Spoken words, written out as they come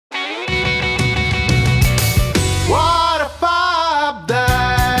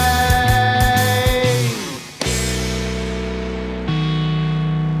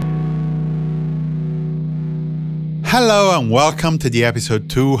Hello and welcome to the episode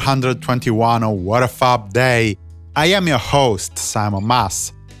 221 of What a Fab Day. I am your host, Simon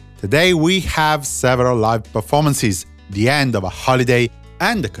Mas. Today we have several live performances, the end of a holiday,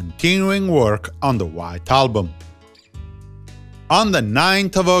 and the continuing work on the White Album. On the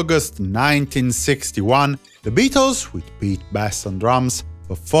 9th of August 1961, the Beatles, with Pete Best on drums,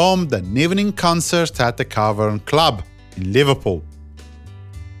 performed an evening concert at the Cavern Club in Liverpool.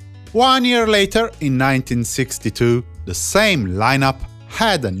 1 year later, in 1962, the same lineup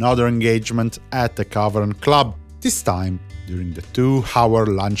had another engagement at the Cavern Club, this time during the 2-hour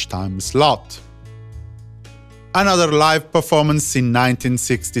lunchtime slot. Another live performance in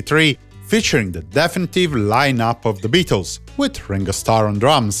 1963, featuring the definitive lineup of the Beatles, with Ringo Starr on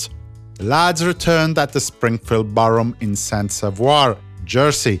drums. The lads returned at the Springfield Ballroom in Saviour,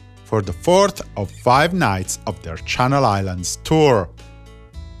 Jersey, for the fourth of 5 nights of their Channel Islands tour.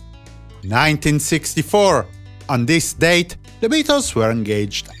 1964. On this date, the Beatles were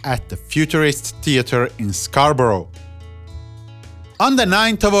engaged at the Futurist Theatre in Scarborough. On the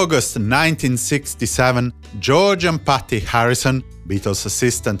 9th of August 1967, George and Patty Harrison, Beatles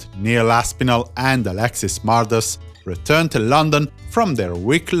assistant Neil Aspinall and Alexis Mardus, returned to London from their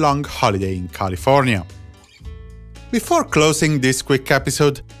week-long holiday in California. Before closing this quick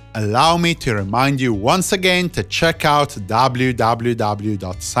episode, allow me to remind you once again to check out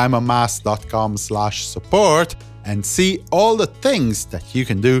www.simonmas.com/support and see all the things that you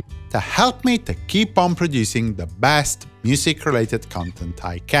can do to help me to keep on producing the best music-related content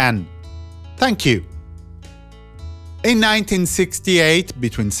I can. Thank you! In 1968,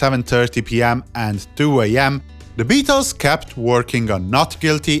 between 7:30 p.m. and 2 a.m., the Beatles kept working on Not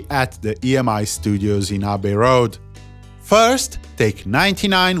Guilty at the EMI studios in Abbey Road. First, take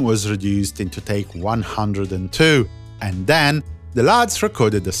 99 was reduced into take 102, and then the lads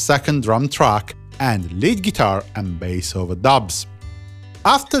recorded the second drum track and lead guitar and bass overdubs.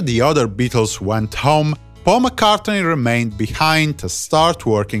 After the other Beatles went home, Paul McCartney remained behind to start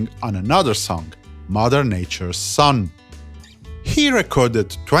working on another song, Mother Nature's Son. He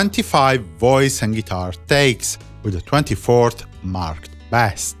recorded 25 voice and guitar takes, with the 24th marked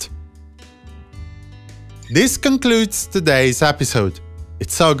best. This concludes today's episode.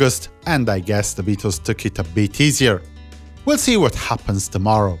 It's August, and I guess the Beatles took it a bit easier. We'll see what happens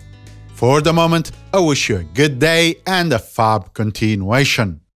tomorrow. For the moment, I wish you a good day and a fab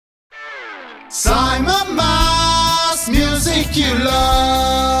continuation. Simon Mas, music you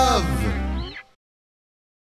love.